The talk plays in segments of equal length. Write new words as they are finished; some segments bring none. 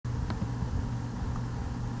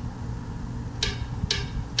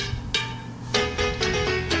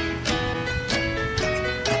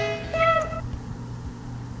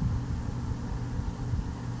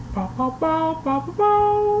Bow, bow, bow, bow,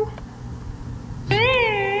 bow.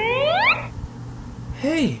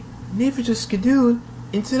 Hey, Neighbor just skidooed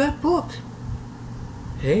into that book.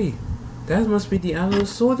 Hey, that must be the Island of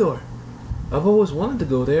Sodor. I've always wanted to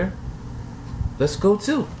go there. Let's go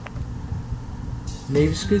too.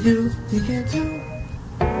 Neighbor Skidoo, you can too.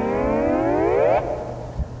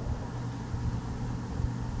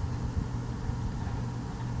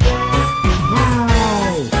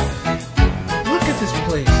 Wow! Look at this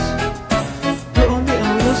place. We're on the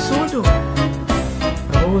Island of Sodor.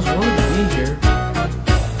 I've always wanted to be here.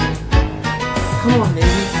 Come on,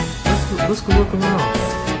 Navy. Let's go look around.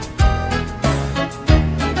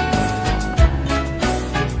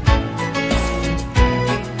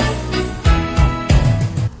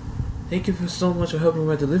 Thank you for so much for helping with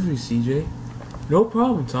my delivery, CJ. No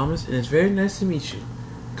problem, Thomas, and it's very nice to meet you.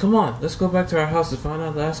 Come on, let's go back to our house to find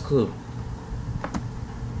our last clue.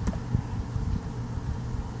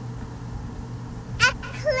 A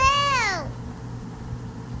clue!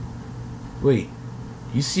 Wait,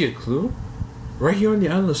 you see a clue? Right here on the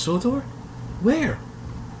Island of Sodor? Where?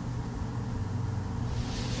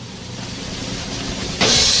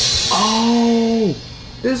 Oh!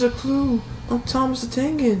 There's a clue on Thomas the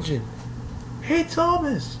Tank Engine. Hey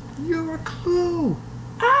Thomas, you're a clue.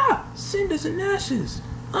 Ah! Cinders and ashes.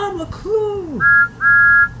 I'm a clue.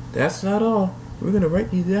 That's not all. We're gonna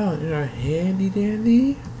write you down in our handy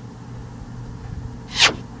dandy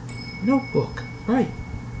notebook. Right.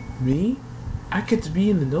 Me? I get to be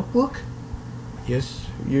in the notebook? Yes,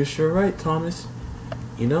 you're sure right, Thomas.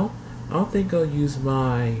 You know, I don't think I'll use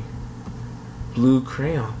my blue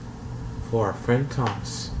crayon for our friend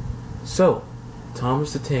Thomas. So,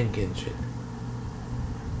 Thomas the Tank Engine.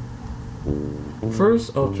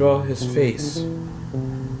 First, I'll draw his face,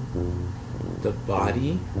 the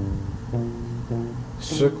body,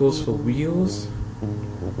 circles for wheels,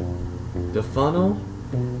 the funnel,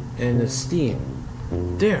 and the steam.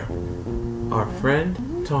 There, our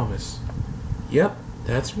friend Thomas. Yep,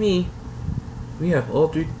 that's me. We have all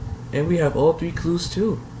three clues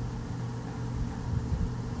too.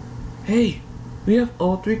 Hey, we have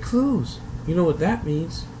all three clues. You know what that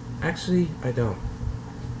means? Actually, I don't.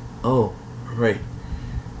 Oh, right.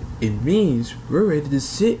 It means we're ready to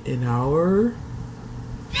sit in our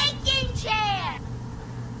Thinking chair!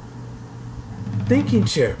 thinking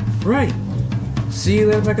chair. Right. See you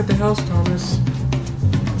later back at the house, Thomas.